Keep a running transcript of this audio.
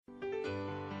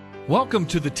Welcome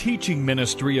to the teaching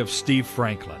ministry of Steve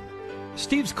Franklin.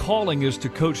 Steve's calling is to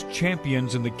coach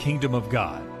champions in the kingdom of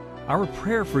God. Our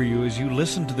prayer for you as you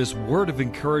listen to this word of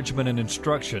encouragement and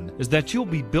instruction is that you'll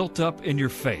be built up in your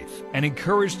faith and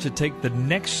encouraged to take the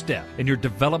next step in your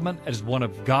development as one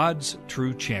of God's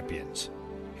true champions.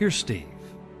 Here's Steve.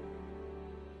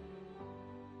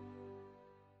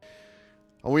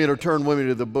 I want you to turn with me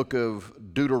to the book of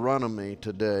Deuteronomy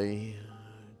today,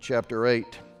 chapter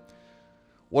 8.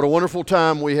 What a wonderful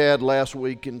time we had last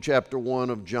week in chapter 1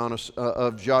 of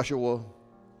Joshua.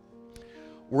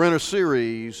 We're in a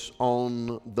series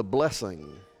on the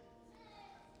blessing.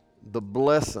 The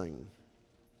blessing.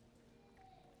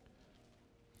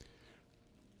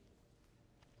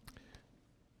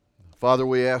 Father,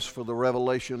 we ask for the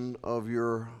revelation of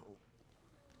your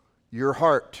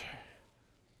heart.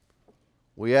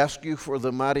 We ask you for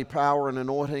the mighty power and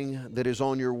anointing that is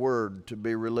on your word to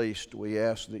be released. We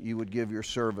ask that you would give your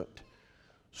servant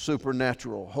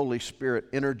supernatural, Holy Spirit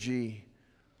energy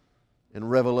and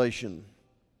revelation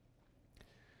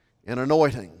and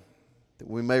anointing that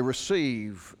we may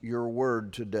receive your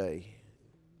word today.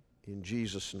 In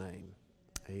Jesus' name,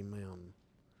 amen.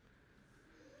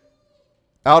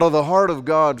 Out of the heart of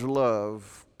God's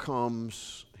love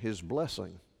comes his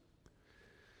blessing.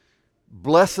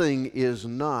 Blessing is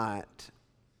not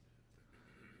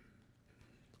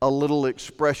a little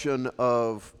expression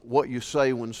of what you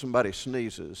say when somebody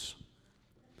sneezes.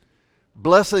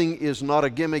 Blessing is not a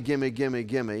gimme, gimme, gimme,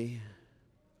 gimme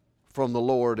from the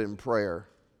Lord in prayer.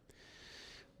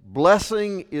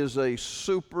 Blessing is a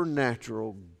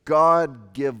supernatural,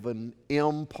 God-given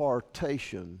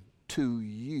impartation to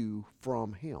you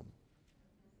from Him.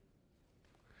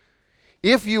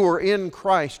 If you are in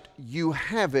Christ, you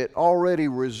have it already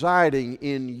residing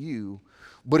in you,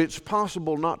 but it's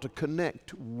possible not to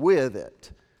connect with it.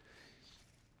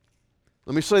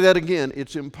 Let me say that again.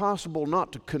 It's impossible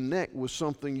not to connect with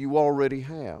something you already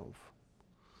have.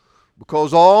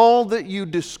 Because all that you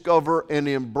discover and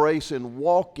embrace and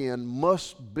walk in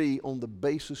must be on the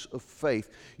basis of faith.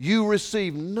 You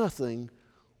receive nothing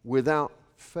without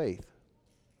faith.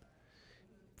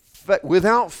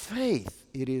 Without faith,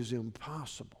 it is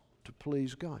impossible to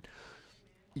please God.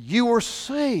 You are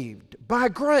saved by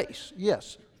grace,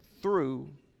 yes, through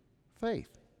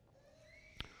faith.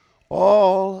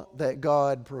 All that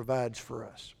God provides for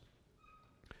us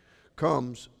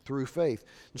comes through faith.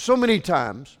 And so many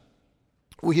times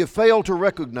we have failed to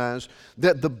recognize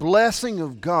that the blessing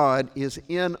of God is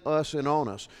in us and on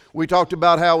us. We talked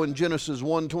about how in Genesis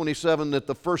 1:27 that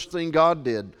the first thing God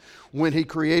did when He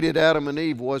created Adam and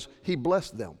Eve was He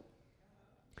blessed them.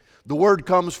 The word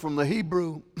comes from the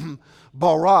Hebrew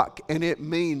barak, and it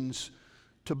means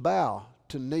to bow,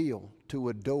 to kneel, to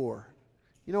adore.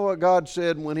 You know what God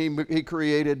said when He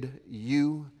created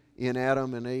you in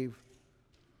Adam and Eve?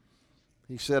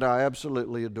 He said, I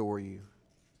absolutely adore you.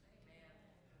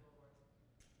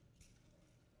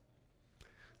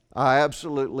 I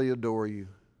absolutely adore you.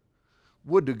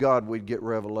 Would to God we'd get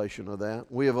revelation of that.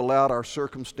 We have allowed our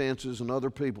circumstances and other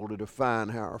people to define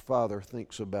how our Father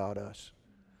thinks about us.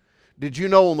 Did you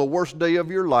know on the worst day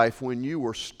of your life when you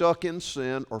were stuck in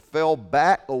sin or fell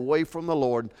back away from the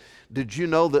Lord, did you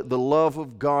know that the love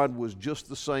of God was just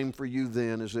the same for you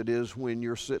then as it is when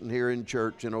you're sitting here in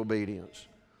church in obedience?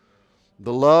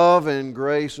 The love and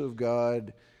grace of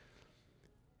God,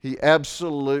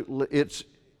 it's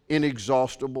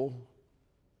inexhaustible.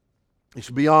 It's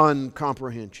beyond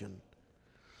comprehension.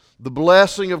 The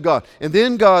blessing of God. And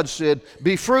then God said,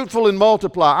 be fruitful and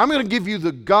multiply. I'm going to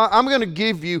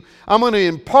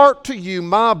impart to you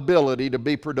my ability to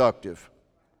be productive.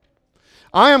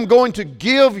 I am going to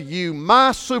give you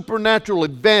my supernatural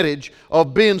advantage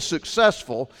of being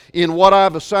successful in what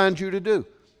I've assigned you to do.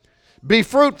 Be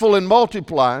fruitful and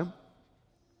multiply.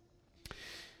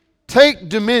 Take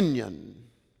dominion.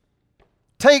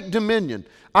 Take dominion.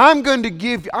 I'm going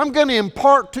to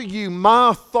impart to you my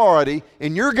authority,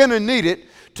 and you're going to need it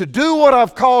to do what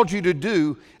I've called you to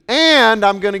do, and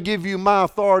I'm going to give you my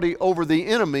authority over the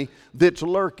enemy that's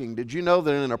lurking. Did you know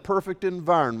that in a perfect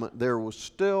environment there was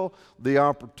still the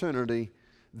opportunity,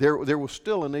 there was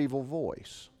still an evil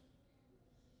voice?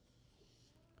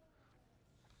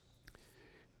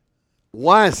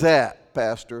 Why is that,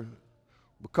 Pastor?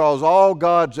 Because all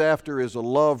God's after is a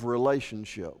love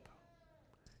relationship.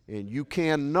 And you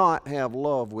cannot have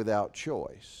love without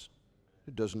choice.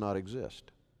 It does not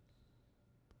exist.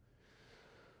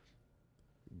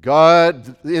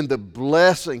 God, in the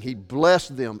blessing, He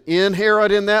blessed them.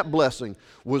 Inherent in that blessing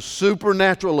was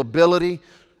supernatural ability,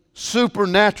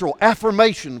 supernatural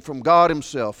affirmation from God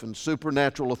Himself, and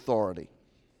supernatural authority.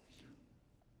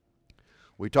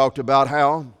 We talked about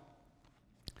how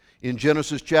in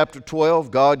Genesis chapter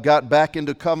 12, God got back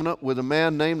into covenant with a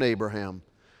man named Abraham.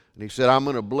 And He said, I'm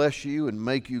going to bless you and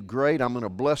make you great. I'm going to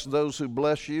bless those who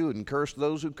bless you and curse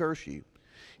those who curse you.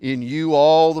 In you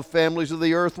all the families of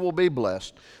the earth will be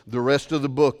blessed. The rest of the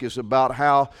book is about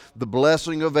how the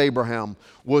blessing of Abraham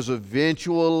was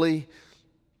eventually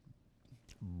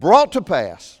brought to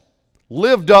pass,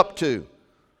 lived up to,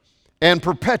 and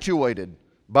perpetuated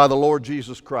by the Lord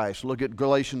Jesus Christ. Look at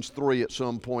Galatians 3 at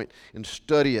some point and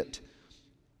study it.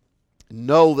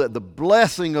 Know that the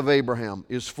blessing of Abraham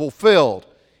is fulfilled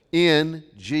in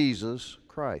Jesus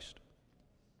Christ.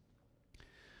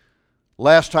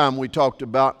 Last time we talked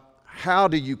about how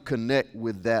do you connect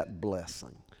with that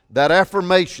blessing, that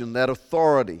affirmation, that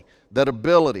authority, that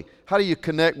ability. How do you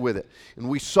connect with it? And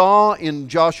we saw in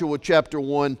Joshua chapter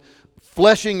 1,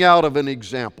 fleshing out of an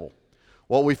example.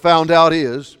 What we found out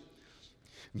is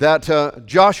that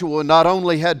Joshua not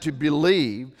only had to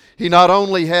believe, he not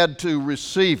only had to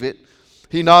receive it,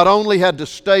 he not only had to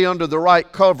stay under the right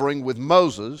covering with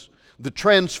Moses, the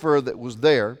transfer that was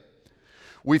there.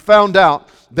 We found out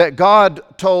that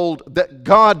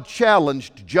God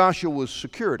challenged Joshua's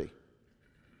security.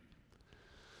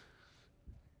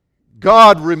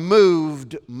 God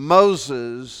removed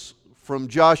Moses from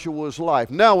Joshua's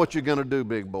life. Now what you going to do,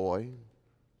 big boy?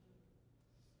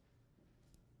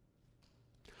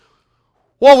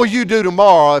 What will you do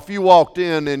tomorrow if you walked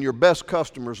in and your best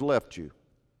customers left you?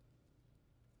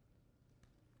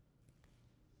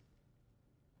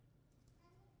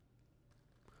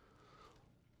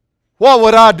 What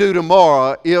would I do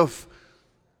tomorrow if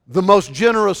the most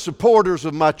generous supporters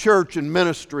of my church and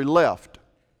ministry left?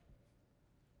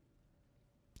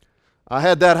 I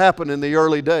had that happen in the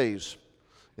early days,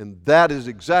 and that is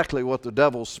exactly what the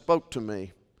devil spoke to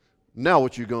me. Now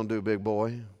what you going to do, big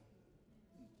boy?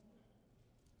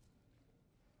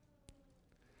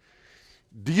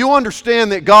 Do you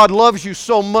understand that God loves you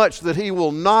so much that He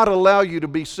will not allow you to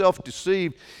be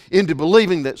self-deceived into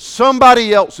believing that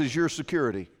somebody else is your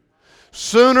security?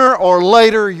 Sooner or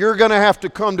later, you're going to have to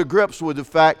come to grips with the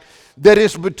fact that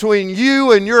it's between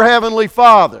you and your Heavenly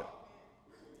Father.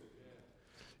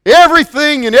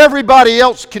 Everything and everybody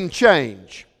else can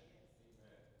change.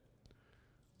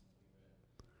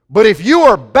 But if you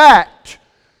are backed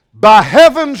by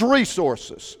heaven's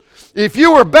resources, if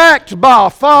you are backed by a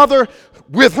Father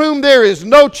with whom there is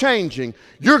no changing,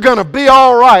 you're going to be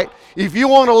all right if you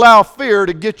won't allow fear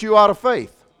to get you out of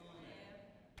faith.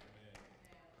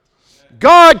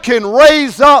 God can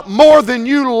raise up more than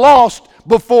you lost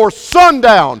before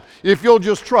sundown if you'll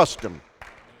just trust Him.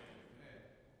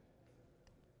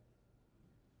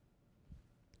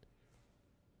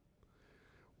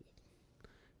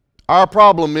 Our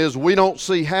problem is we don't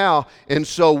see how, and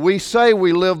so we say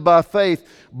we live by faith,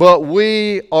 but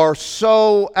we are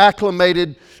so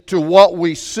acclimated to what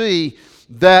we see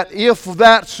that if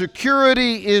that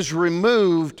security is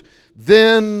removed,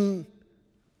 then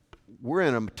we're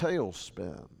in a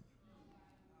tailspin.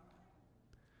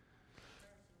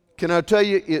 Can I tell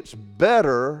you, it's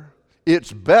better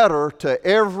to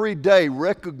every day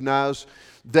recognize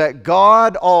that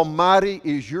God Almighty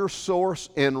is your source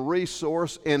and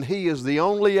resource, and He is the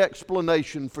only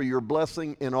explanation for your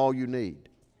blessing and all you need.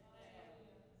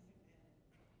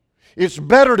 It's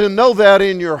better to know that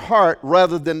in your heart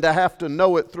rather than to have to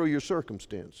know it through your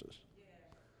circumstances.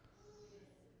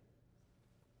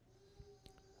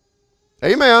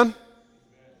 Amen.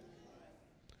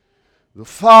 The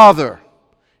Father.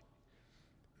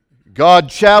 God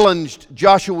challenged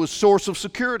Joshua's source of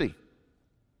security.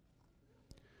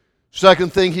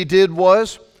 Second thing He did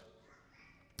was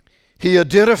He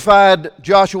identified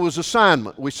Joshua's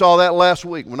assignment. We saw that last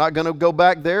week. We're not going to go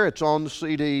back there. It's on the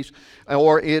CDs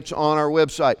or it's on our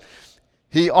website.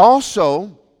 He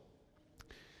also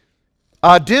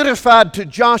identified to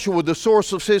Joshua the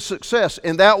source of his success,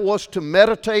 and that was to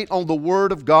meditate on the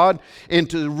Word of God and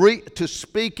to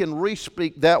speak and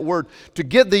re-speak that Word, to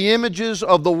get the images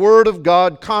of the Word of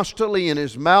God constantly in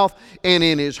his mouth and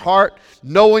in his heart,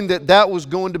 knowing that that was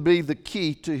going to be the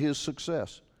key to his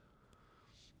success.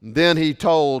 Then he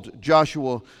told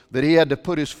Joshua that he had to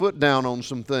put his foot down on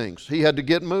some things. He had to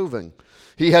get moving.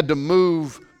 He had to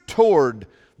move toward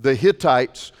the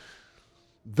Hittites,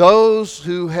 those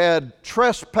who had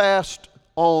trespassed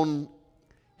on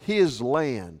his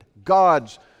land,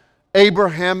 God's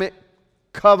Abrahamic,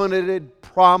 covenanted,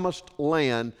 promised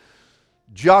land.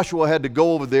 Joshua had to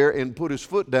go over there and put his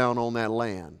foot down on that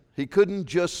land. He couldn't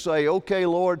just say, okay,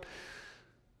 Lord,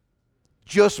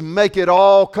 just make it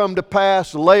all come to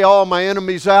pass, lay all my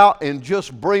enemies out, and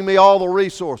just bring me all the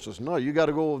resources. No, you got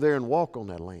to go over there and walk on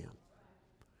that land.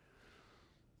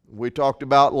 We talked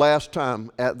about last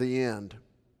time at the end.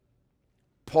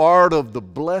 Part of the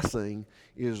blessing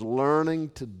is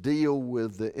learning to deal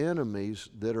with the enemies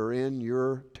that are in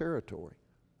your territory.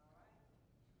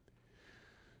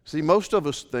 See, most of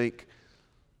us think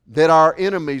that our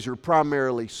enemies are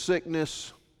primarily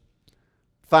sickness,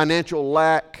 financial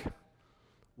lack,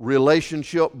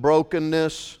 relationship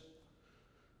brokenness,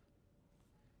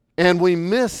 and we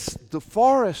miss the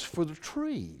forest for the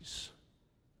trees.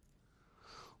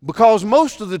 Because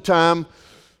most of the time,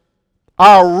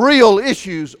 our real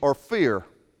issues are fear,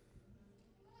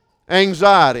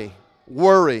 anxiety,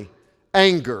 worry,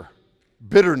 anger,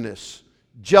 bitterness,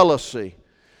 jealousy.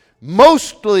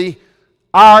 Mostly,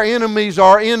 our enemies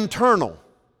are internal.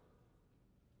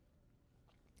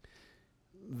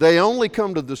 They only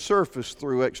come to the surface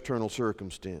through external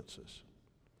circumstances.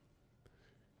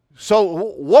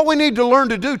 So what we need to learn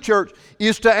to do, church,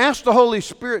 is to ask the Holy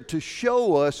Spirit to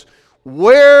show us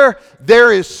where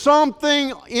there is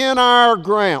something in our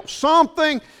ground,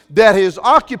 something that is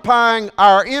occupying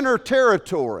our inner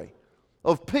territory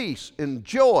of peace and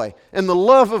joy and the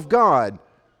love of God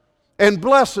and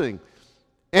blessing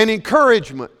and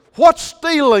encouragement. What's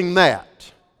stealing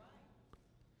that?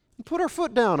 Put our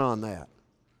foot down on that.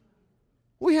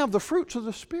 We have the fruits of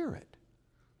the Spirit.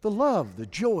 The love, the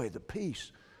joy, the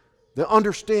peace, the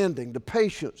understanding, the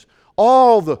patience,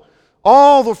 all the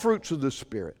fruits of the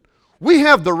Spirit. We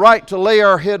have the right to lay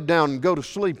our head down and go to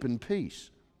sleep in peace.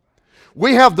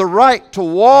 We have the right to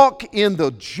walk in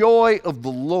the joy of the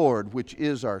Lord, which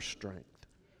is our strength.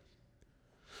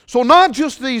 So not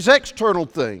just these external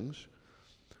things,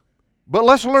 but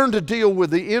let's learn to deal with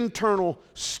the internal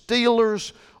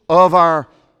stealers of our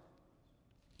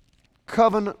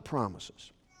covenant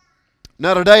promises.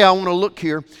 Now today I want to look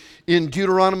here in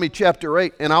Deuteronomy chapter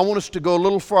 8, and I want us to go a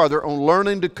little farther on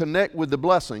learning to connect with the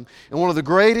blessing. And one of the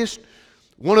greatest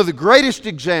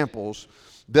examples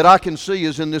that I can see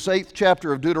is in this 8th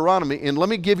chapter of Deuteronomy. And let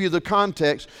me give you the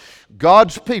context.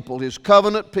 God's people, His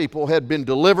covenant people, had been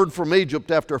delivered from Egypt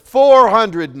after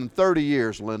 430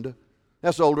 years, Linda.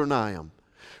 That's older than I am.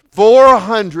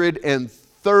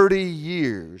 430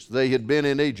 years they had been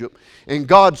in Egypt, and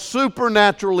God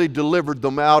supernaturally delivered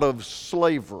them out of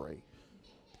slavery.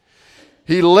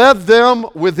 He led them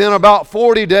within about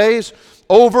 40 days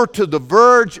over to the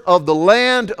verge of the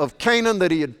land of Canaan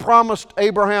that He had promised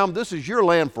Abraham. This is your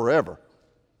land forever.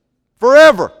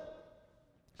 Forever.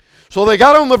 So they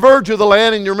got on the verge of the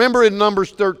land, and you remember in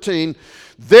Numbers 13,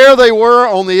 there they were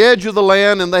on the edge of the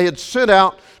land, and they had sent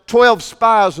out 12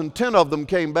 spies, and 10 of them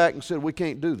came back and said, "We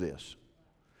can't do this."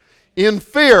 In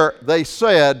fear, they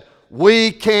said,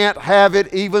 "We can't have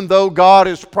it even though God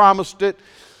has promised it.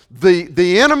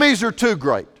 The enemies are too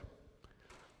great.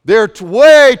 There's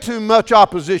way too much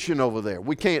opposition over there.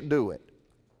 We can't do it."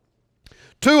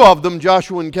 2 of them,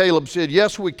 Joshua and Caleb, said,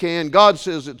 "Yes, we can. God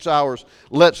says it's ours.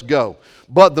 Let's go."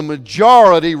 But the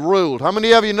majority ruled. How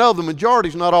many of you know the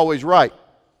majority's not always right?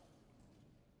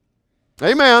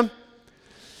 Amen.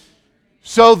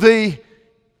 So the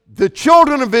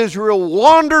children of Israel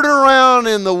wandered around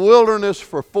in the wilderness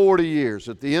for 40 years.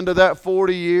 At the end of that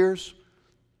 40 years,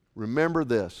 remember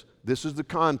this. This is the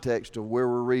context of where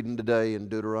we're reading today in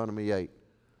Deuteronomy 8.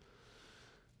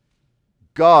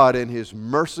 God, in His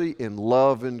mercy and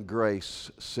love and grace,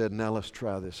 said, "Now let's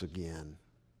try this again."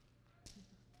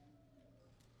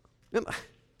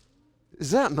 Is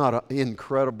that not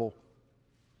incredible?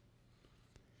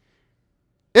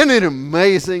 Isn't it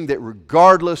amazing that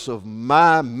regardless of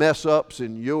my mess-ups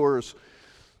and yours,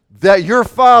 that your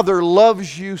Father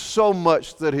loves you so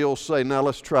much that He'll say, "Now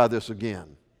let's try this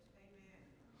again."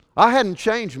 I hadn't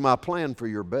changed my plan for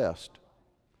your best.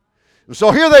 And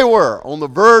so here they were on the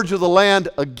verge of the land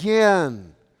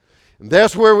again. And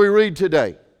that's where we read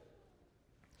today.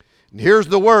 And here's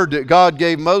the word that God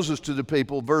gave Moses to the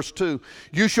people, verse 2.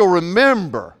 "You shall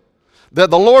remember that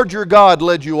the Lord your God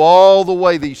led you all the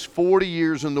way these 40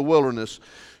 years in the wilderness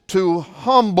to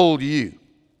humble you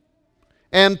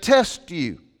and test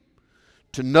you,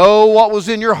 to know what was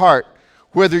in your heart,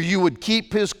 whether you would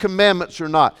keep His commandments or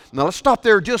not." Now let's stop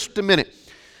there just a minute.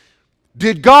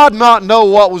 Did God not know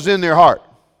what was in their heart?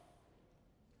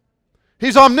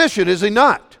 He's omniscient, is He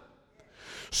not?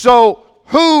 So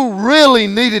who really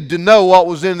needed to know what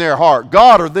was in their heart,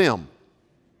 God or them?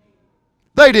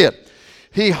 They did.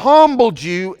 He humbled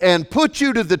you and put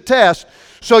you to the test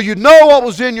so you know what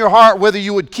was in your heart, whether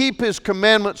you would keep His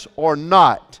commandments or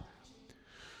not.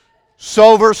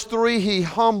 So verse 3, He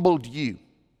humbled you.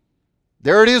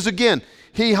 There it is again.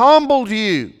 He humbled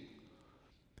you.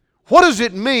 What does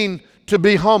it mean to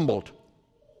be humbled?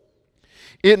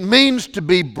 It means to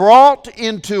be brought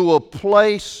into a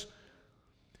place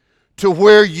to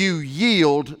where you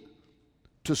yield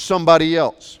to somebody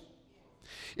else.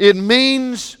 It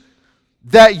means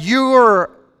that your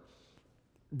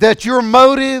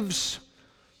motives,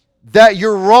 that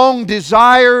your wrong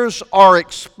desires are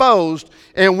exposed.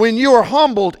 And when you are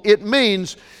humbled, it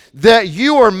means that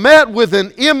you are met with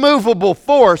an immovable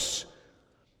force,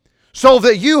 so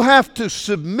that you have to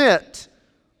submit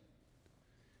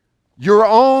your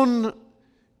own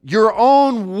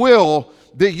will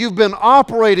that you've been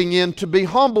operating in. To be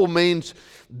humble means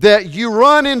that you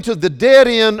run into the dead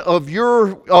end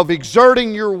of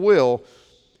exerting your will,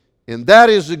 and that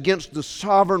is against the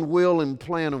sovereign will and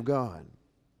plan of God.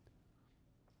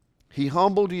 He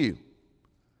humbled you.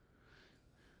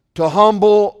 To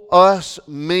humble us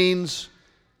means,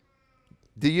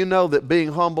 do you know that being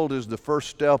humbled is the first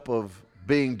step of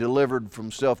being delivered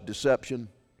from self-deception?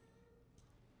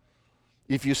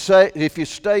 If you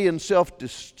stay in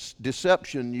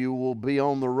self-deception, you will be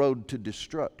on the road to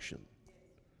destruction.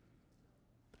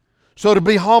 So to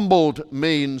be humbled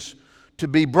means to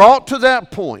be brought to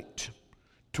that point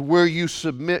to where you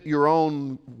submit your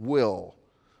own will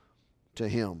to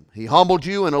Him. He humbled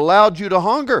you and allowed you to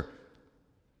hunger.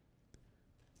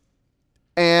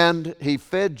 And He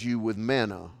fed you with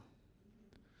manna.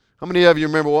 How many of you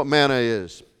remember what manna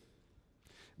is?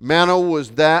 Manna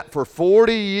was that for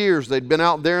 40 years they'd been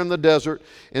out there in the desert,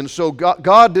 and so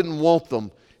God didn't want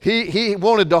them. He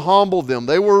wanted to humble them.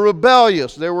 They were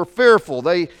rebellious. They were fearful.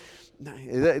 They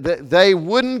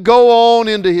wouldn't go on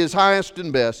into His highest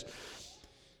and best.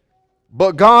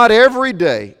 But God, every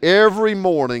day, every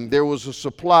morning, there was a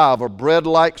supply of a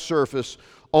bread-like surface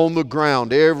on the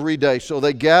ground every day. So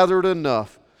they gathered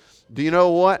enough. Do you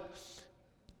know what?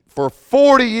 For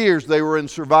 40 years they were in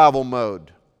survival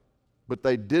mode. But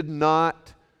they did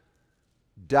not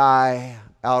die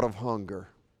out of hunger.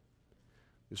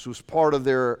 This was part of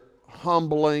their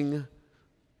humbling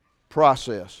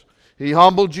process. He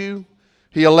humbled you.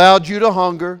 He allowed you to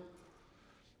hunger.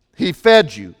 He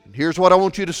fed you. And here's what I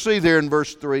want you to see there in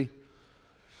verse 3.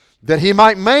 That He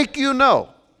might make you know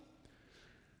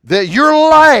that your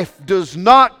life does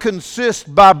not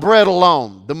consist by bread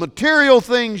alone, the material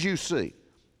things you see.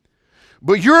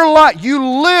 But your life,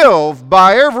 you live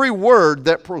by every word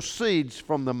that proceeds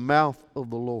from the mouth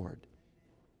of the Lord.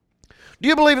 Do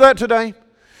you believe that today?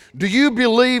 Do you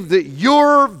believe that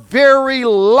your very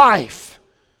life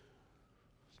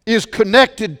is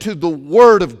connected to the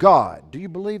Word of God? Do you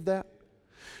believe that?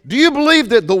 Do you believe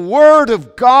that the Word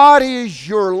of God is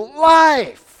your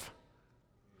life?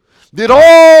 That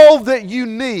all that you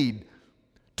need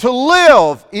to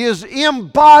live is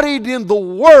embodied in the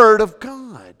Word of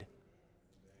God?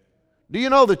 Do you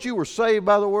know that you were saved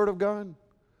by the Word of God?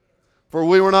 For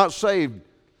we were not saved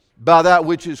by that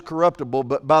which is corruptible,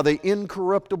 but by the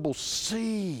incorruptible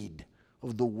seed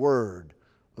of the Word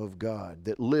of God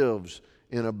that lives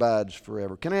and abides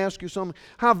forever. Can I ask you something?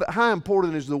 How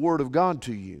important is the Word of God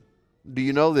to you? Do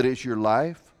you know that it's your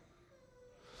life?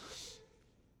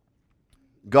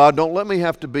 God, don't let me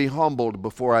have to be humbled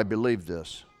before I believe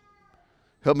this.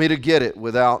 Help me to get it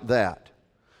without that.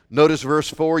 Notice verse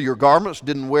 4, your garments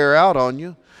didn't wear out on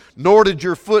you, nor did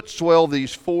your foot swell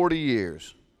these 40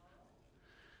 years.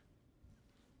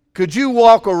 Could you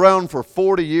walk around for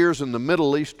 40 years in the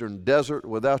Middle Eastern desert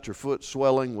without your foot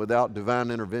swelling, without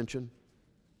divine intervention?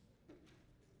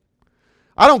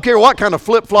 I don't care what kind of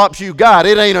flip-flops you got,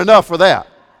 it ain't enough for that.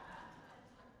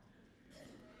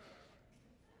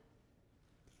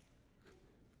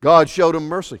 God showed him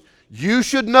mercy. You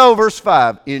should know, verse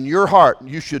 5, in your heart,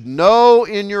 you should know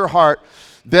in your heart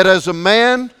that as a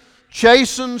man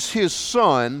chastens his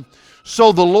son,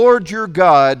 so the Lord your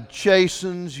God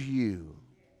chastens you.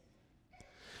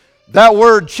 That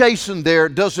word chasten there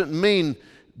doesn't mean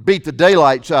beat the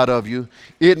daylights out of you.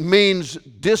 It means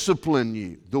discipline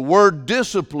you. The word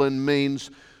discipline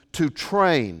means to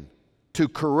train, to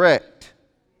correct.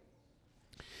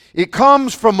 It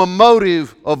comes from a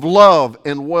motive of love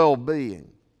and well-being.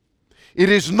 It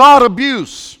is not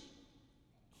abuse.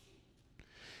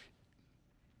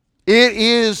 It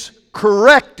is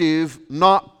corrective,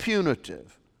 not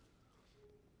punitive.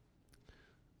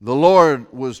 The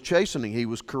Lord was chastening. He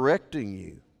was correcting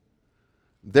you.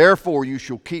 Therefore you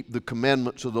shall keep the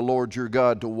commandments of the Lord your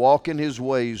God, to walk in His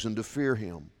ways and to fear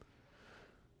Him.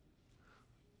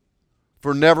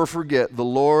 For never forget, the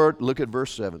Lord, look at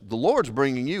verse 7, the Lord's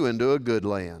bringing you into a good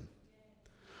land.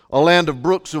 A land of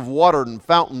brooks of water and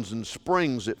fountains and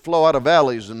springs that flow out of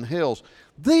valleys and hills.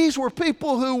 These were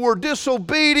people who were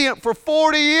disobedient for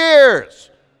 40 years.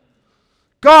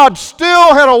 God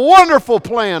still had a wonderful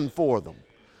plan for them.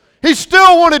 He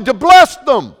still wanted to bless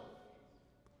them.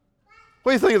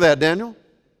 What do you think of that, Daniel?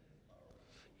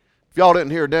 If y'all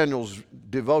didn't hear Daniel's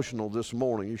devotional this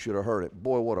morning, you should have heard it.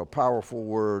 Boy, what a powerful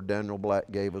word Daniel Black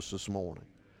gave us this morning.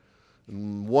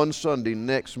 And one Sunday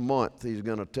next month, he's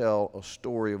going to tell a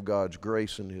story of God's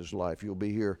grace in his life. You'll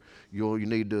be here. You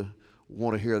need to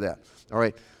want to hear that. All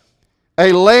right.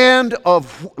 A land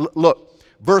of, look,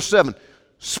 verse 7.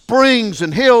 Springs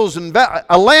and hills and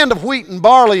a land of wheat and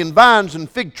barley and vines and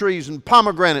fig trees and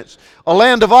pomegranates, a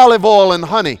land of olive oil and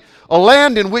honey, a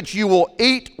land in which you will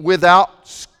eat without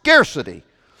scarcity,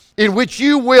 in which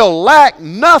you will lack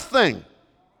nothing,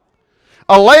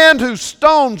 a land whose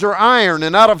stones are iron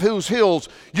and out of whose hills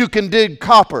you can dig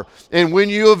copper, and when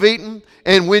you have eaten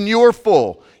and when you are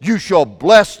full, you shall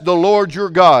bless the Lord your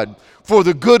God for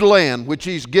the good land which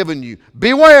he's given you.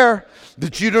 Beware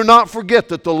that you do not forget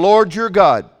that the Lord your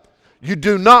God, you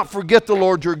do not forget the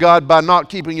Lord your God by not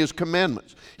keeping his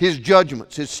commandments, his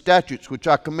judgments, his statutes, which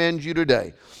I command you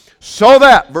today. So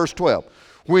that, verse 12,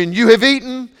 when you have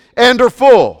eaten and are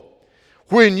full,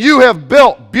 when you have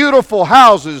built beautiful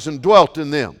houses and dwelt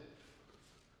in them.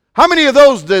 How many of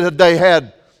those did they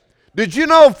had? Did you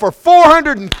know for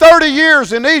 430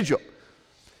 years in Egypt,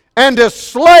 and as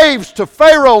slaves to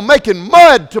Pharaoh, making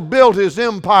mud to build his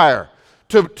empire,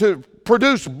 to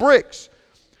produce bricks.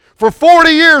 For 40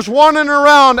 years wandering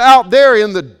around out there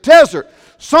in the desert,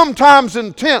 sometimes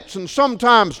in tents and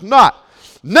sometimes not.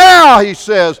 Now, he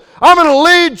says, I'm going to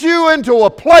lead you into a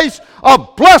place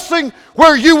of blessing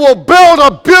where you will build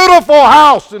a beautiful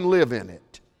house and live in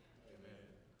it.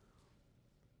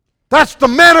 That's the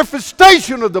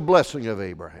manifestation of the blessing of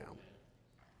Abraham.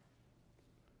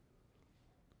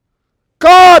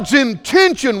 God's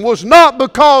intention was not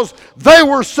because they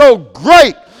were so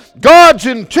great. God's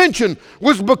intention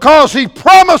was because he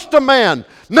promised a man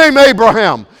named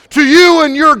Abraham, to you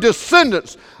and your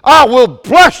descendants, I will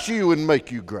bless you and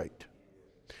make you great.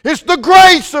 It's the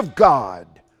grace of God,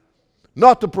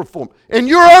 not the performance. And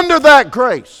you're under that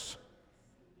grace.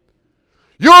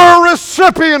 You're a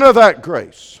recipient of that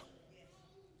grace.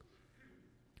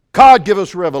 God give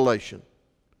us revelation.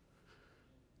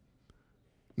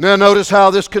 Now notice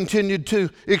how this continued to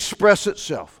express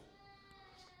itself.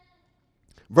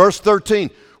 Verse 13,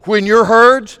 when your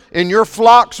herds and your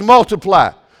flocks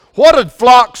multiply. What did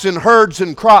flocks and herds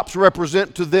and crops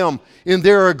represent to them in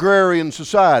their agrarian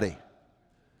society?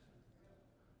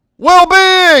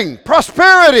 Well-being,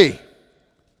 prosperity.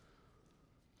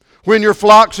 When your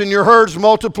flocks and your herds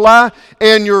multiply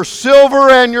and your silver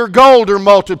and your gold are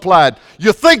multiplied.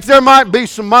 You think there might be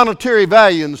some monetary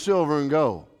value in silver and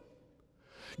gold.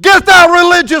 Get that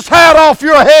religious hat off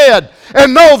your head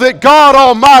and know that God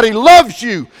Almighty loves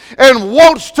you and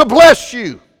wants to bless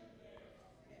you.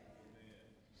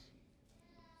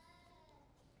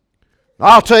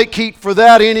 I'll take heat for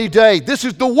that any day. This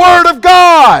is the Word of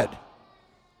God.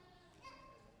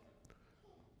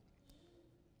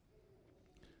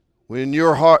 When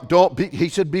your heart, don't be, he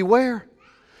said, beware.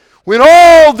 When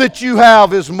all that you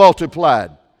have is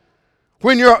multiplied.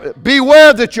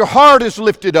 Beware that your heart is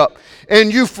lifted up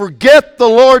and you forget the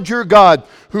Lord your God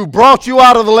who brought you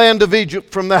out of the land of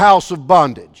Egypt from the house of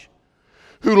bondage,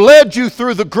 who led you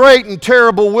through the great and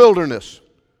terrible wilderness,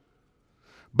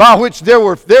 by which there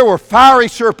were fiery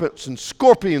serpents and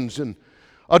scorpions and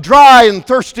a dry and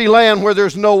thirsty land where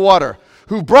there's no water,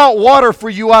 who brought water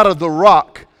for you out of the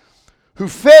rock, who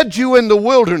fed you in the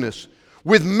wilderness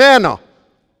with manna,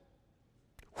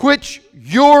 which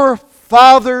your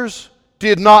fathers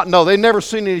did not know. They'd never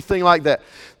seen anything like that.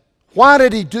 Why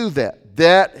did he do that?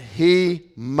 That he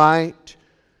might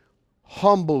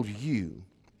humble you,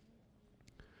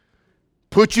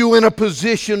 put you in a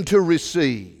position to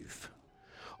receive.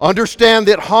 Understand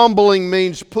that humbling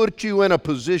means put you in a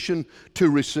position to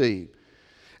receive.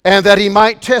 And that he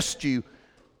might test you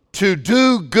to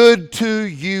do good to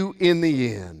you in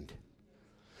the end.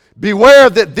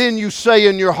 Beware that then you say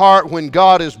in your heart when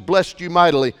God has blessed you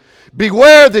mightily,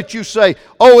 beware that you say,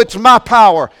 oh, it's my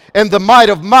power and the might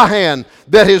of my hand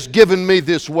that has given me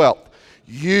this wealth.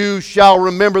 You shall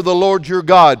remember the Lord your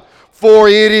God, for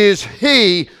it is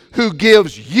He who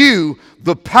gives you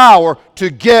the power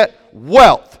to get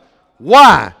wealth.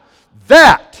 Why?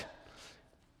 That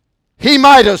He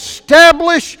might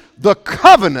establish the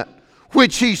covenant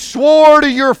which He swore to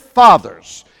your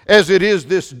fathers, as it is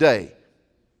this day.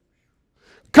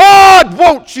 God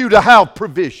wants you to have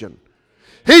provision.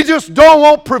 He just don't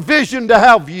want provision to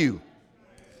have you.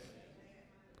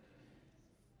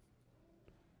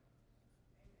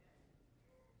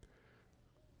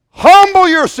 Humble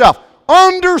yourself.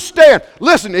 Understand.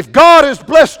 Listen, if God has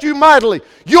blessed you mightily,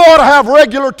 you ought to have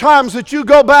regular times that you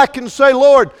go back and say,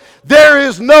 Lord, there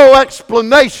is no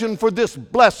explanation for this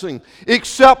blessing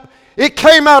except it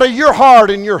came out of your heart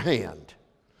and your hand.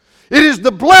 It is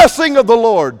the blessing of the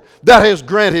Lord that has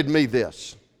granted me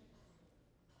this.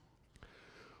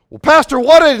 Well, Pastor,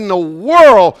 what in the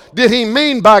world did he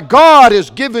mean by God has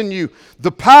given you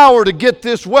the power to get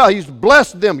this well? He's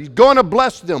blessed them. He's going to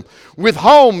bless them with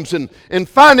homes and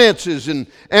finances and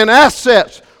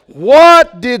assets.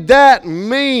 What did that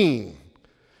mean?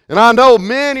 And I know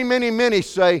many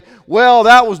say, well,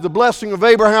 that was the blessing of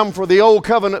Abraham for the old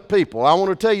covenant people. I want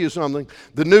to tell you something.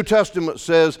 The New Testament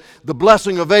says the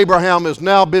blessing of Abraham has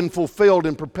now been fulfilled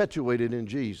and perpetuated in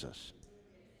Jesus.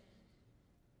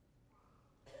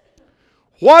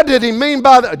 What did he mean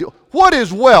by that? What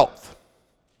is wealth?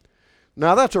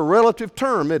 Now that's a relative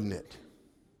term, isn't it?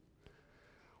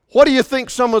 What do you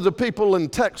think some of the people in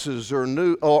Texas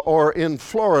or in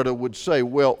Florida would say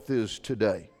wealth is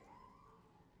today?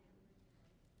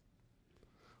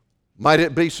 Might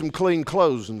it be some clean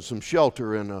clothes and some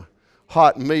shelter and a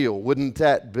hot meal? Wouldn't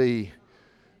that be?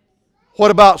 What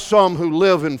about some who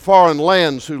live in foreign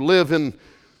lands, who live in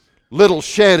little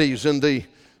shanties and the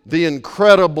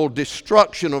incredible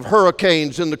destruction of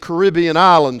hurricanes in the Caribbean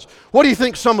islands? How do you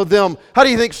think some of them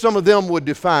would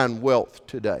define wealth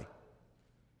today?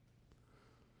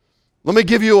 Let me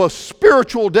give you a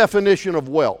spiritual definition of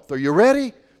wealth. Are you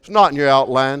ready? It's not in your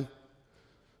outline.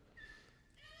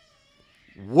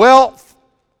 Wealth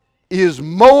is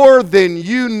more than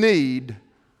you need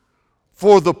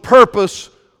for the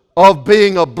purpose of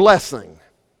being a blessing.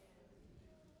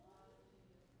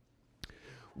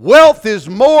 Wealth is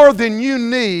more than you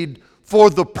need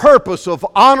for the purpose of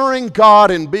honoring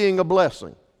God and being a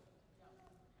blessing.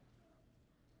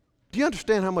 Do you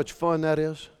understand how much fun that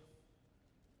is?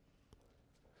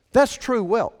 That's true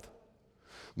wealth.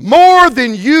 More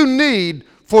than you need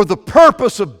for the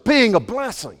purpose of being a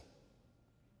blessing.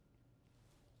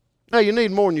 Now, you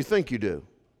need more than you think you do.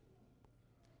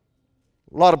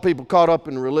 A lot of people caught up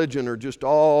in religion are just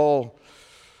all,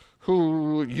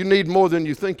 you need more than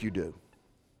you think you do.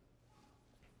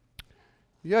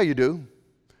 Yeah, you do.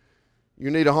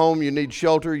 You need a home, you need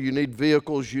shelter, you need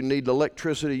vehicles, you need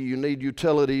electricity, you need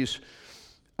utilities.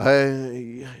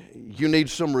 You need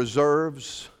some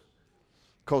reserves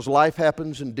because life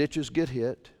happens and ditches get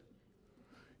hit.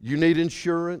 You need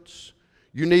insurance.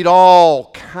 You need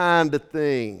all kind of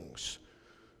things.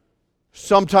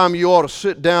 Sometime you ought to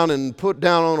sit down and put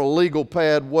down on a legal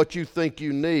pad what you think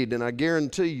you need, and I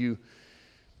guarantee you,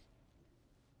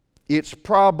 you're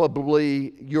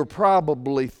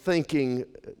probably thinking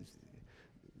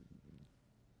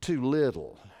too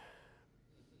little.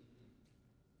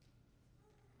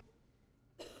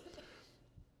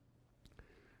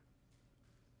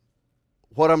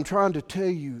 What I'm trying to tell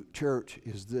you, church,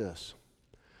 is this.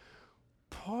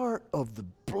 Part of the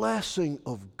blessing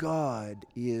of God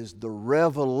is the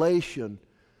revelation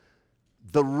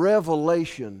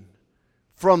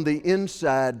from the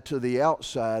inside to the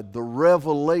outside, the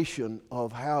revelation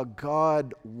of how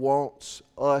God wants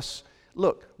us.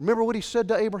 Look, remember what he said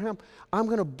to Abraham? I'm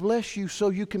going to bless you so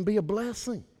you can be a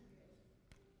blessing.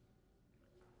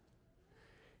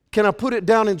 Can I put it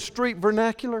down in street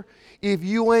vernacular? If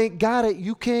you ain't got it,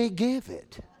 you can't give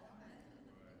it.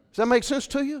 Does that make sense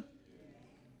to you?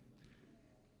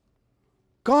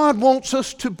 God wants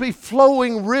us to be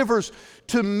flowing rivers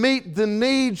to meet the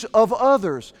needs of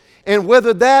others. And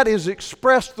whether that is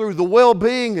expressed through the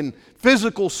well-being and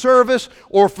physical service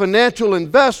or financial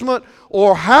investment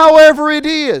or however it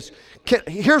is,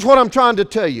 here's what I'm trying to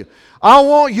tell you. I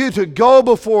want you to go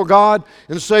before God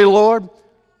and say, Lord,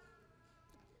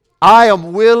 I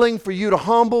am willing for you to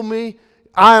humble me.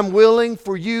 I am willing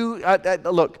for you.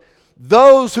 Look,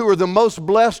 those who are the most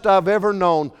blessed I've ever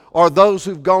known are those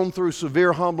who've gone through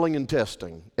severe humbling and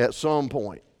testing at some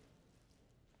point.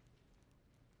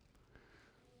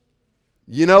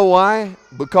 You know why?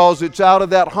 Because it's out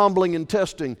of that humbling and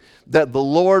testing that the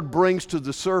Lord brings to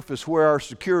the surface where our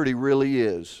security really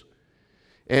is.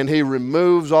 And He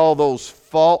removes all those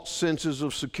false senses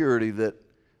of security that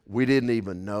we didn't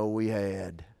even know we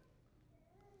had.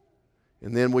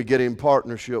 And then we get in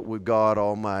partnership with God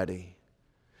Almighty.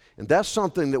 And that's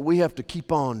something that we have to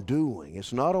keep on doing.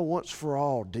 It's not a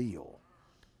once-for-all deal.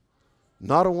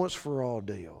 Not a once-for-all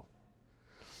deal.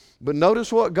 But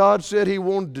notice what God said He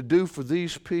wanted to do for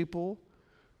these people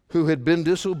who had been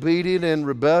disobedient and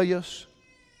rebellious.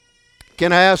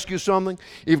 Can I ask you something?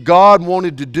 If God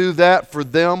wanted to do that for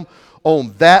them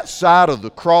on that side of the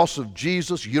cross of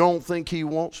Jesus, you don't think He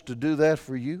wants to do that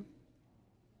for you?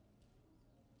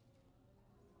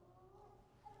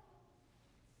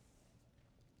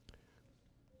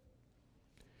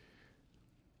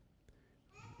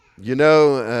 You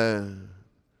know,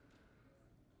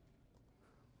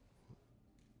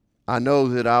 I know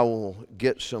that I will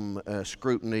get some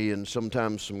scrutiny and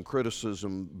sometimes some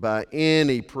criticism by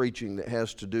any preaching that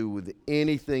has to do with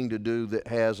anything to do that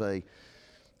has a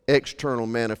external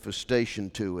manifestation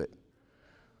to it.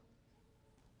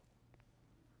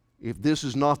 If this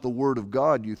is not the Word of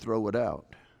God, you throw it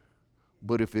out.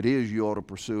 But if it is, you ought to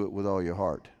pursue it with all your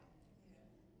heart.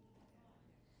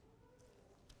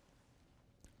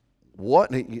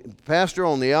 What, Pastor,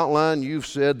 on the outline you've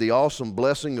said the awesome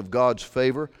blessing of God's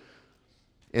favor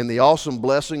and the awesome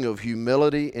blessing of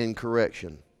humility and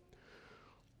correction.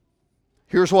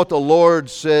 Here's what the Lord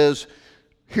says.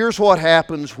 Here's what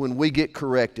happens when we get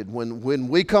corrected. When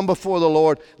we come before the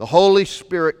Lord, the Holy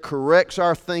Spirit corrects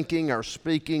our thinking, our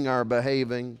speaking, our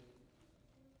behaving.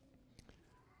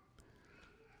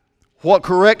 What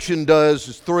correction does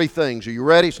is three things. Are you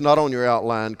ready? It's not on your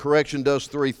outline. Correction does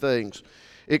three things.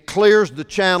 It clears the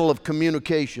channel of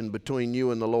communication between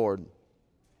you and the Lord.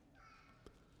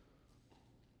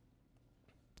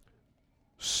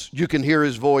 You can hear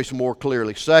His voice more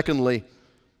clearly. Secondly,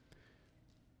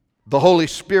 the Holy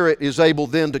Spirit is able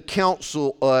then to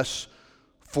counsel us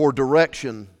for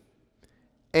direction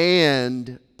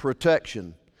and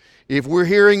protection. If we're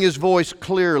hearing His voice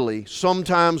clearly,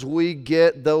 sometimes we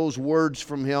get those words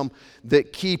from Him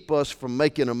that keep us from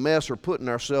making a mess or putting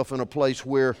ourselves in a place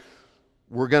where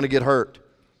we're going to get hurt.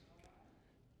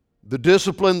 The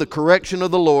discipline, the correction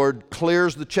of the Lord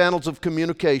clears the channels of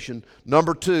communication.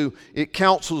 Number two, it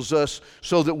counsels us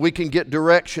so that we can get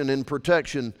direction and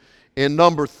protection. And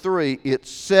number three, it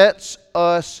sets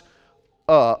us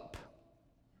up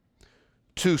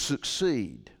to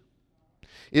succeed.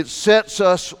 It sets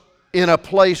us in a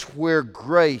place where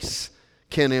grace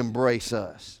can embrace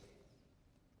us.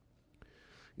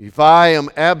 If I am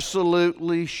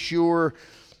absolutely sure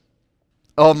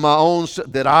of my own,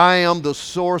 that I am the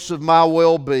source of my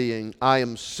well-being, I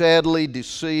am sadly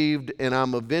deceived, and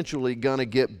I'm eventually going to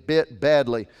get bit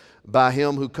badly by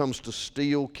him who comes to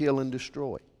steal, kill, and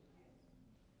destroy.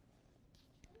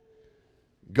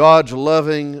 God's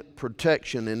loving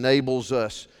protection enables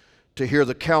us to hear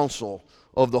the counsel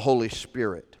of the Holy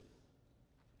Spirit.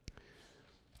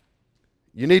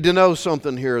 You need to know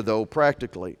something here, though,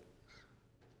 practically.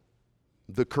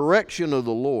 The correction of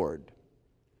the Lord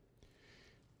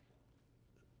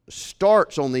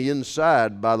starts on the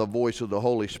inside by the voice of the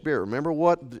Holy Spirit. Remember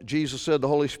what Jesus said the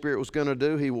Holy Spirit was going to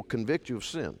do? He will convict you of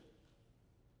sin.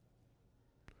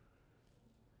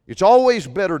 It's always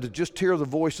better to just hear the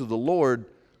voice of the Lord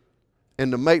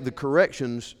and to make the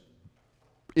corrections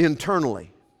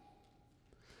internally.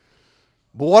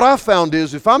 But what I found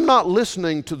is if I'm not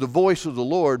listening to the voice of the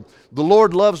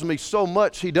Lord loves me so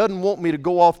much He doesn't want me to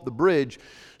go off the bridge,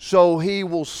 so He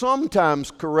will sometimes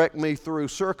correct me through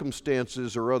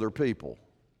circumstances or other people.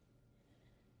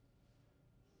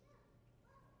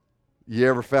 You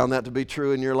ever found that to be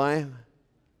true in your life?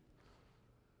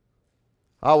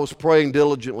 I was praying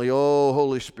diligently, oh,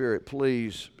 Holy Spirit,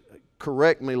 please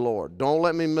correct me, Lord. Don't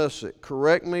let me miss it.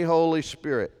 Correct me, Holy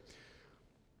Spirit.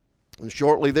 And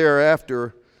shortly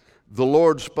thereafter, the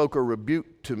Lord spoke a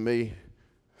rebuke to me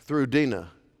through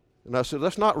Dina. And I said,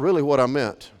 that's not really what I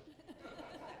meant.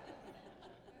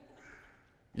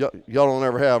 Y'all don't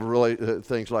ever have really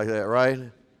things like that,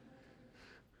 right?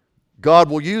 God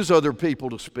will use other people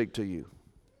to speak to you.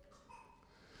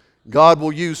 God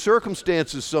will use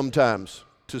circumstances sometimes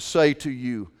to say to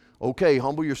you, okay,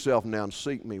 humble yourself now and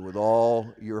seek me with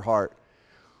all your heart.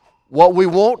 What we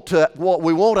want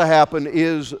to happen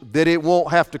is that it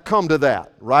won't have to come to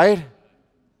that, right?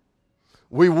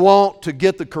 We want to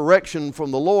get the correction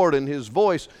from the Lord and His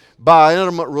voice by an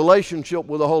intimate relationship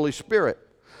with the Holy Spirit.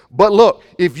 But look,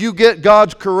 if you get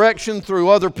God's correction through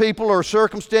other people or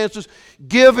circumstances,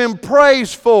 give Him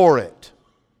praise for it.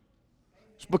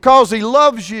 It's because He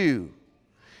loves you.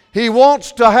 He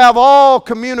wants to have all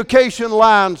communication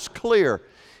lines clear.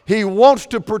 He wants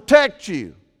to protect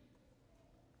you.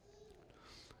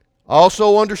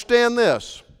 Also understand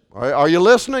this. Are you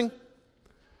listening?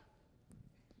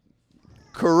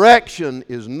 Correction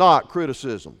is not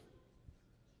criticism.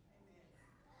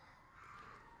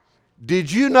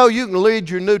 Did you know you can read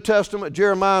your New Testament?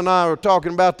 Jeremiah and I were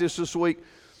talking about this week.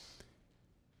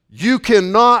 You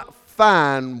cannot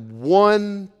find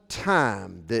one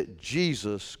time that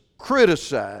Jesus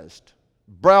criticized,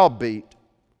 browbeat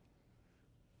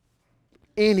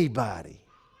anybody.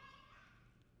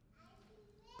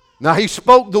 Now, He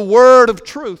spoke the word of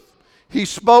truth. He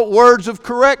spoke words of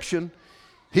correction.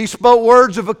 He spoke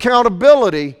words of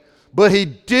accountability, but He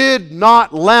did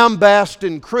not lambaste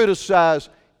and criticize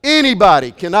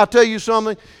anybody. Can I tell you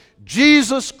something?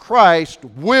 Jesus Christ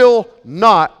will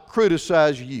not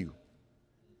criticize you.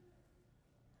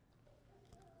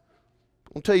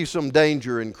 I'll tell you some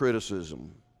danger in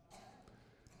criticism.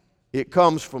 It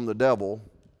comes from the devil.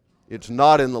 It's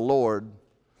not in the Lord.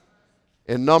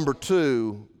 And number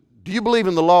two, do you believe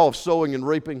in the law of sowing and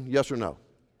reaping? Yes or no?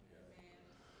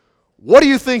 What do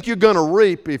you think you're going to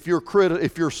reap if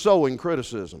you're sowing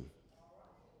criticism?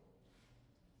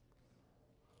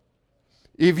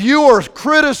 If you are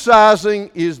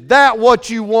criticizing, is that what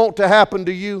you want to happen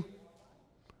to you?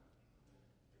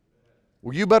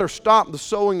 Well, you better stop the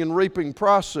sowing and reaping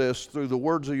process through the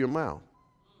words of your mouth.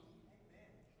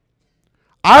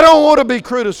 I don't want to be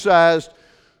criticized,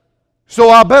 so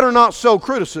I better not sow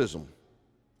criticism.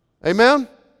 Amen?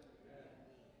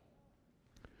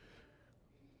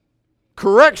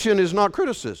 Correction is not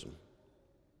criticism.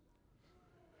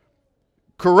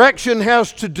 Correction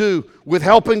has to do with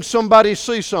helping somebody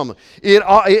see something.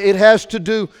 It has to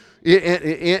do,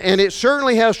 and it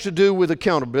certainly has to do with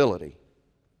accountability.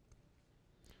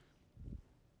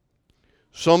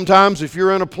 Sometimes if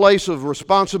you're in a place of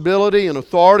responsibility and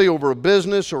authority over a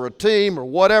business or a team or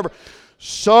whatever,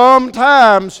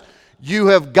 sometimes you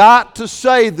have got to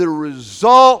say the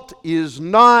result is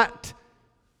not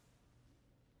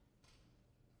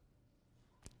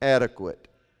adequate.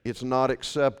 It's not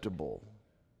acceptable.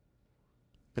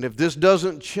 And if this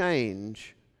doesn't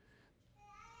change,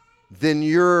 then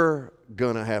you're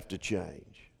going to have to change.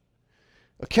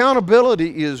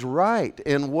 Accountability is right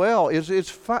and well. It's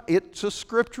a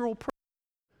scriptural principle.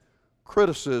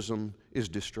 Criticism is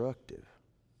destructive.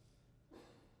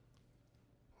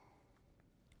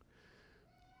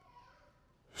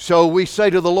 So we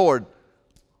say to the Lord,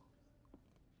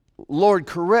 Lord,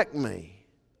 correct me.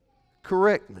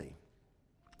 Correct me.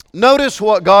 Notice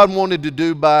what God wanted to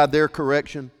do by their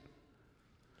correction.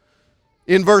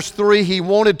 In verse 3, He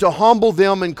wanted to humble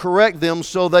them and correct them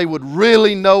so they would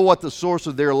really know what the source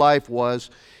of their life was,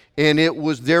 and it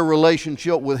was their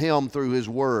relationship with Him through His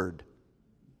Word.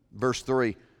 Verse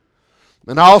 3.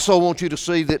 And I also want you to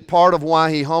see that part of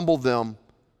why He humbled them,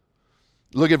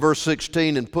 look at verse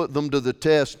 16, and put them to the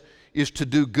test, is to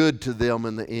do good to them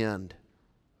in the end.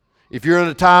 If you're in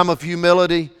a time of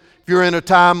humility, if you're in a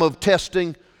time of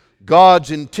testing, God's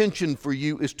intention for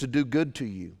you is to do good to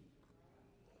you.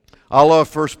 I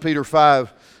love 1 Peter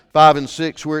 5 and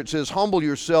 6, where it says, humble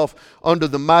yourself under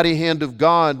the mighty hand of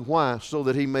God. Why? So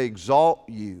that He may exalt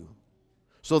you.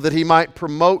 So that He might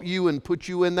promote you and put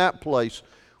you in that place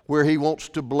where He wants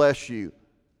to bless you.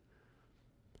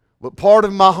 But part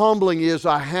of my humbling is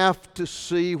I have to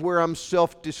see where I'm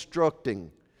self-destructing.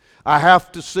 I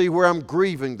have to see where I'm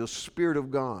grieving the Spirit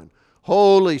of God.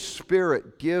 Holy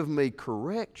Spirit, give me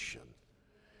correction.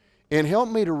 And help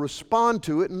me to respond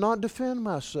to it and not defend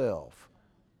myself.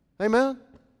 Amen?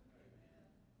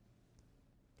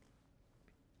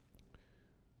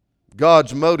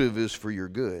 God's motive is for your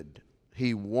good.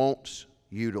 He wants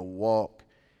you to walk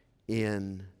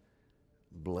in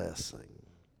blessing.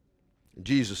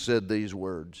 Jesus said these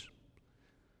words.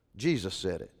 Jesus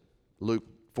said it. Luke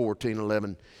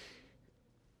 14:11.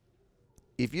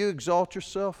 If you exalt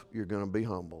yourself, you're going to be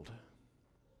humbled.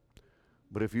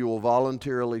 But if you will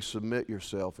voluntarily submit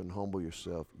yourself and humble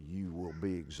yourself, you will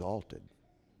be exalted.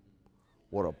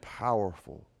 What a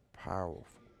powerful, powerful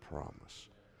promise.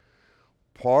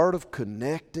 Part of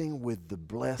connecting with the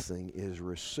blessing is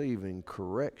receiving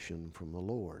correction from the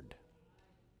Lord.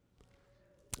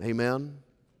 Amen?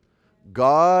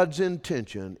 God's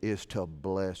intention is to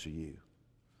bless you.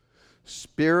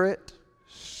 Spirit,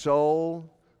 soul,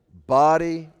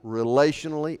 body,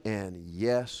 relationally, and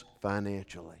yes,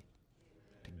 financially.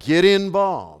 Get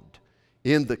involved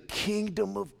in the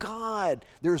kingdom of God.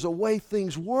 There's a way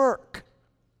things work.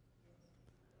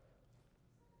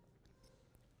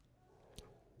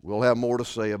 We'll have more to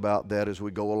say about that as we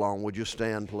go along. Would you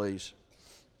stand, please?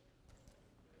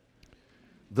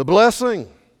 The blessing.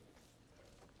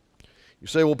 You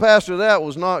say, well, Pastor, that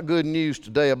was not good news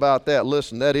today about that.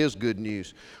 Listen, that is good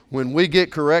news. When we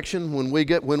get correction, when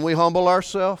we humble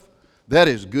ourselves, that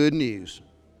is good news.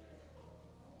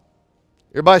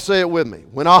 Everybody say it with me.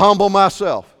 When I humble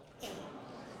myself,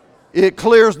 it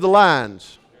clears the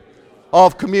lines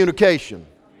of communication.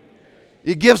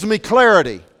 It gives me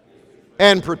clarity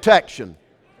and protection.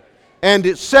 And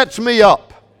it sets me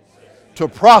up to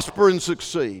prosper and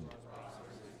succeed.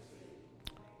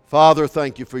 Father,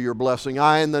 thank you for your blessing.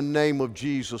 In the name of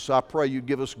Jesus, I pray you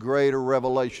give us greater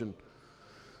revelation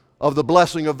of the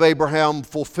blessing of Abraham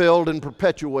fulfilled and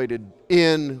perpetuated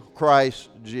in Christ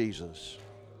Jesus.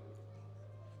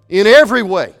 In every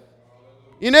way,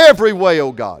 in every way,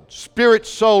 O God, spirit,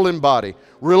 soul, and body,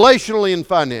 relationally and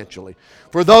financially.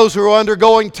 For those who are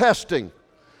undergoing testing,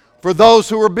 for those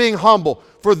who are being humble,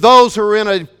 for those who are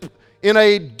in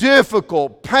a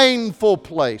difficult, painful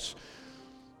place,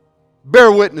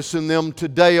 bear witness in them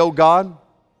today, O God.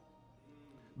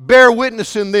 Bear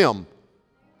witness in them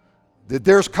that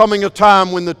there's coming a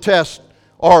time when the tests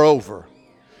are over.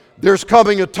 There's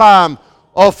coming a time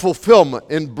of fulfillment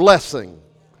and blessing.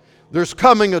 There's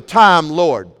coming a time,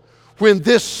 Lord, when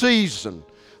this season,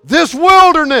 this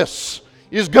wilderness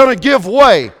is going to give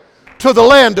way to the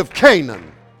land of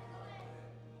Canaan.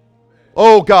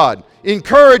 Oh God,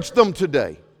 encourage them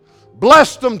today.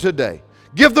 Bless them today.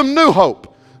 Give them new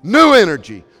hope, new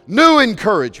energy, new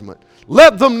encouragement.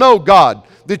 Let them know, God,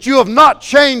 that you have not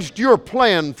changed your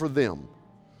plan for them.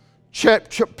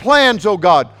 Plans, oh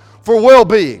God, for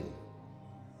well-being.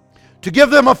 To give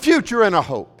them a future and a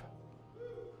hope.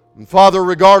 And Father,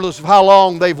 regardless of how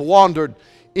long they've wandered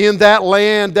in that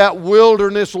land, that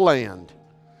wilderness land,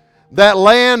 that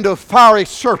land of fiery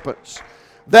serpents,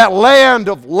 that land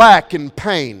of lack and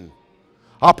pain,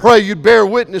 I pray you'd bear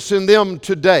witness in them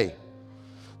today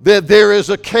that there is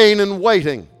a Canaan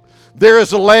waiting. There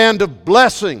is a land of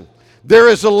blessing. There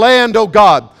is a land, oh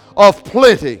God, of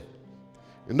plenty.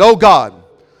 And oh God,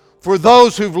 for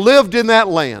those who've lived in that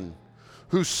land,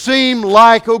 who seem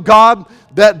like, oh God,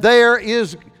 that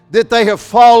they have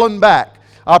fallen back,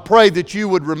 I pray that you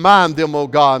would remind them, oh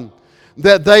God,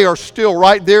 that they are still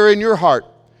right there in your heart.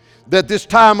 That this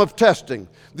time of testing,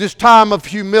 this time of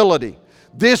humility,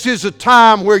 this is a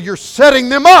time where you're setting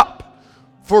them up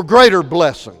for greater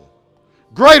blessing.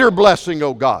 Greater blessing,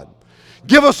 oh God.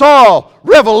 Give us all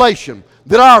revelation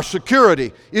that our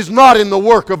security is not in the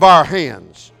work of our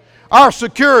hands. Our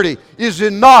security is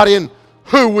not in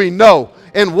who we know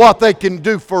and what they can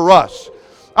do for us.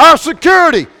 Our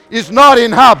security is not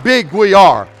in how big we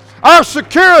are. Our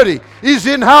security is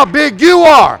in how big you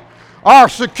are. Our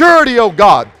security, oh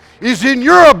God, is in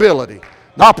your ability.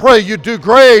 And I pray you do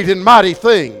great and mighty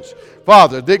things,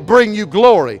 Father, that bring you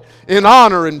glory and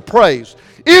honor and praise,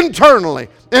 internally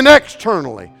and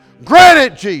externally. Grant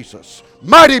it, Jesus.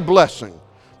 Mighty blessing.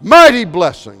 Mighty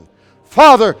blessing.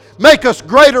 Father, make us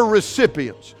greater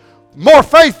recipients, more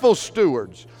faithful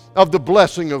stewards of the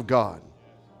blessing of God.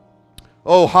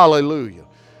 Oh, hallelujah.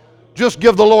 Just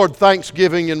give the Lord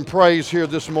thanksgiving and praise here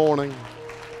this morning.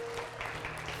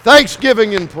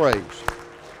 Thanksgiving and praise.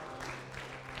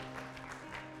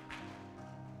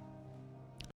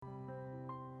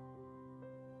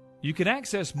 You can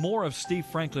access more of Steve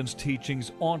Franklin's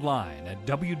teachings online at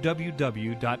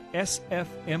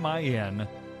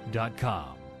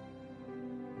www.sfmin.com.